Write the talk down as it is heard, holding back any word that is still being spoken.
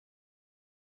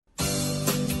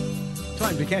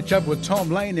Time to catch up with Tom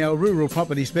Lane, our rural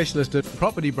property specialist at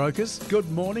Property Brokers.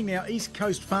 Good morning. Now, East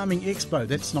Coast Farming Expo,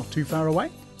 that's not too far away.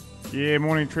 Yeah,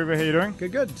 morning Trevor, how you doing?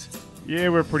 Good. Yeah,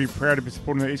 we're pretty proud to be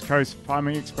supporting the East Coast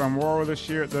Farming Expo in Warrell this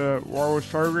year at the Warrell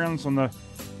Showgrounds on the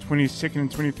 22nd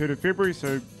and 23rd of February,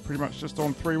 so pretty much just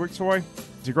on 3 weeks away.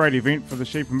 It's a great event for the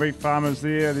sheep and beef farmers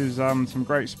there. There's some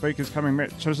great speakers coming,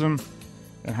 Matt Chisholm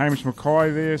and Hamish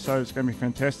Mackay there, so it's going to be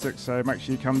fantastic, so make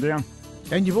sure you come down.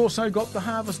 And you've also got the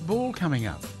Harvest Ball coming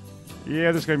up.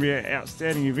 Yeah, this is going to be an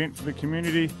outstanding event for the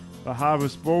community. The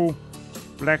Harvest Ball,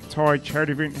 black tie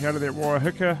charity event held at that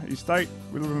Waihika estate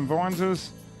where Live in Vines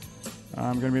is.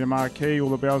 Going to be the marquee, all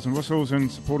the bells and whistles,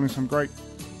 and supporting some great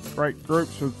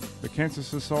groups with the Cancer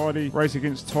Society, Race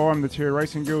Against Time, the Terra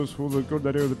Racing Girls for all the good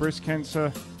they do with the breast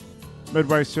cancer,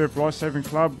 Midway Surf Lifesaving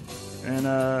Club, and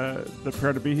the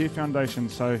Proud to Be Here Foundation.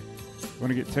 So if you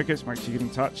want to get tickets, make sure you get in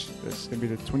touch. It's going to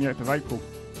be the 28th of April.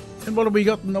 And what have we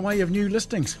got in the way of new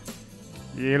listings?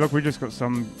 Yeah, look, we just got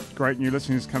some great new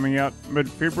listings coming out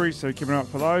mid-February, so keep an eye out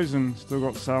for those, and still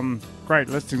got some great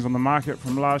listings on the market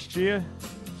from last year.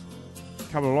 A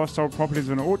couple of lifestyle properties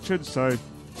in Orchard, so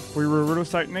for your real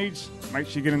estate needs, make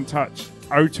sure you get in touch.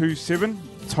 027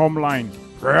 Tom Lane.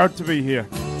 Proud to be here.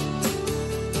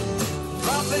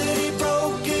 Property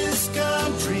Brokers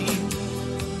Country.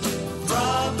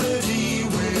 Property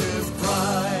with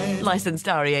pride. Licensed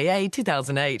REAA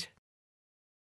 2008.